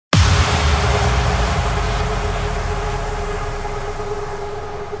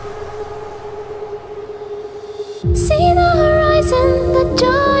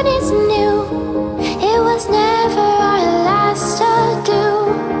dawn is new. It was never our last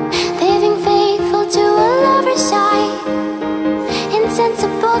adieu. Living faithful to a lover's side,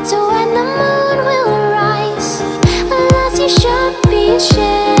 insensible to when the moon will rise. Alas, you should be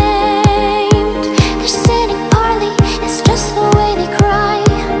ashamed. They're sitting parley, it's just the way they cry.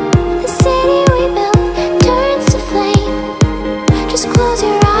 The city we built turns to flame. Just close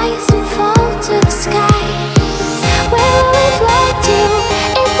your eyes and fall to the sky. Where will we fly to?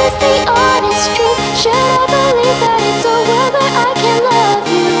 Is this the honest truth? Should I believe that it's a world where I can love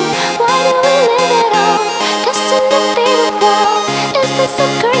you? Why do we live at all? Destined to be the wall. Is this a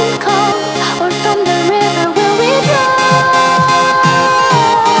curtain call? Or from the river will we draw?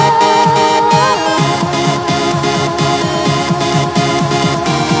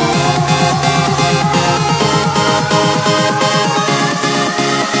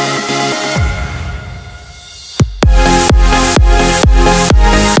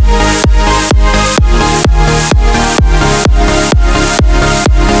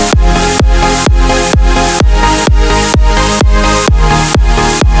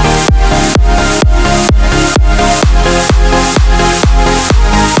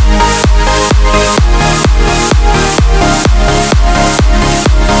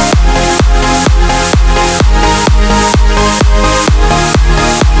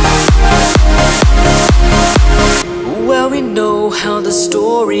 How the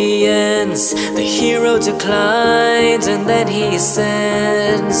story ends. The hero declines and then he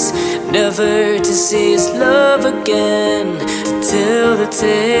ascends, never to see his love again, to tell the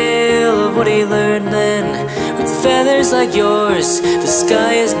tale of what he learned then. With feathers like yours, the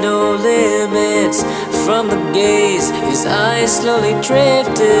sky has no limits. From the gaze, his eyes slowly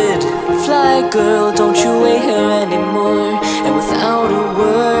drifted. Fly girl, don't you wait here anymore. And without a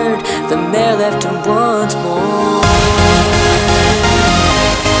word, the mare left him once more.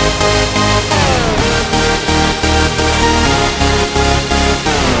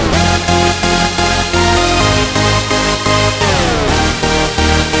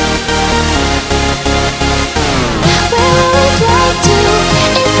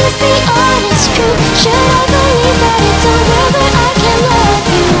 Should I believe that it's a world where I can love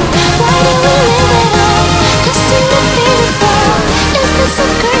you? Why do we live at all? Destined to be the fall. Is this a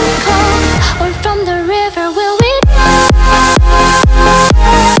curtain call? Or from the river will we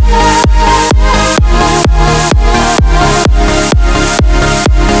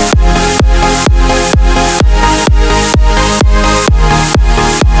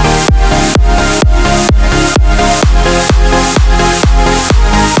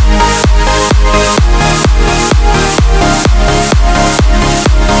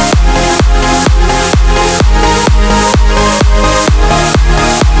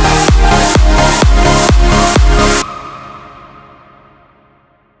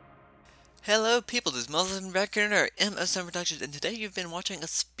Hello people, this is Muslim back here in our MSM Productions, and today you've been watching a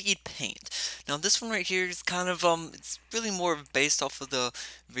speed paint. Now this one right here is kind of, it's really more based off of the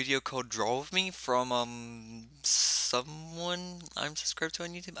video called Draw With Me from, someone I'm subscribed to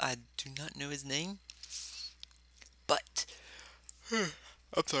on YouTube. I do not know his name. But, I'm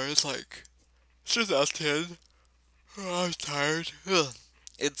sorry, it's just out 10. I'm tired. Ugh.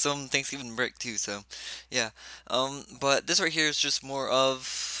 It's, Thanksgiving break too, so, yeah. But this right here is just more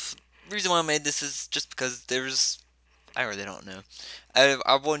of... The reason why I made this is just because I really don't know.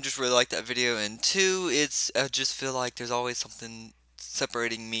 One, just really like that video, and two, I just feel like there's always something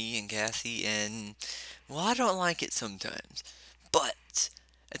separating me and Cassie, and, well, I don't like it sometimes. But,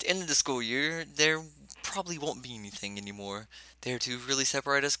 at the end of the school year, there probably won't be anything anymore there to really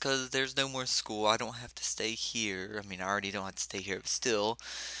separate us, because there's no more school. I don't have to stay here. I mean, I already don't have to stay here, but still.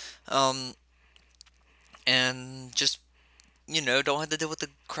 And just... don't have to deal with the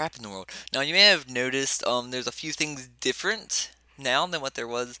crap in the world. Now, you may have noticed, there's a few things different now than what there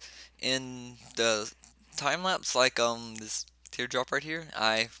was in the time-lapse, like, this teardrop right here.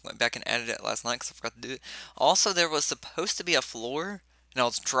 I went back and added it last night because I forgot to do it. Also, there was supposed to be a floor, and I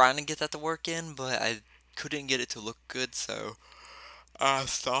was trying to get that to work in, but I couldn't get it to look good, so I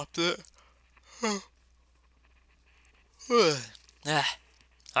stopped it.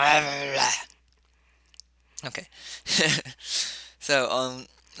 Okay. So,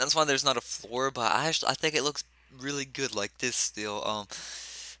 that's why there's not a floor, but I think it looks really good like this still.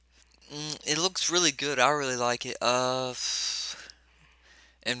 It looks really good. I really like it.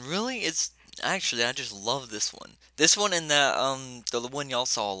 And really, actually, I just love this one. This one and the one y'all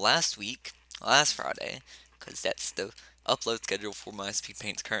saw last Friday, because that's the upload schedule for my speed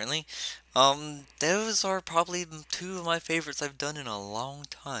paints currently. Those are probably two of my favorites I've done in a long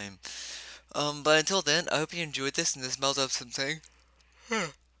time. But until then, I hope you enjoyed this and this smells up something.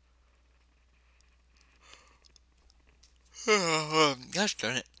 Gosh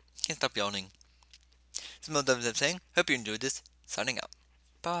darn it. Can't stop yawning. This is Mo saying, hope you enjoyed this. Signing out.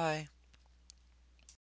 Bye.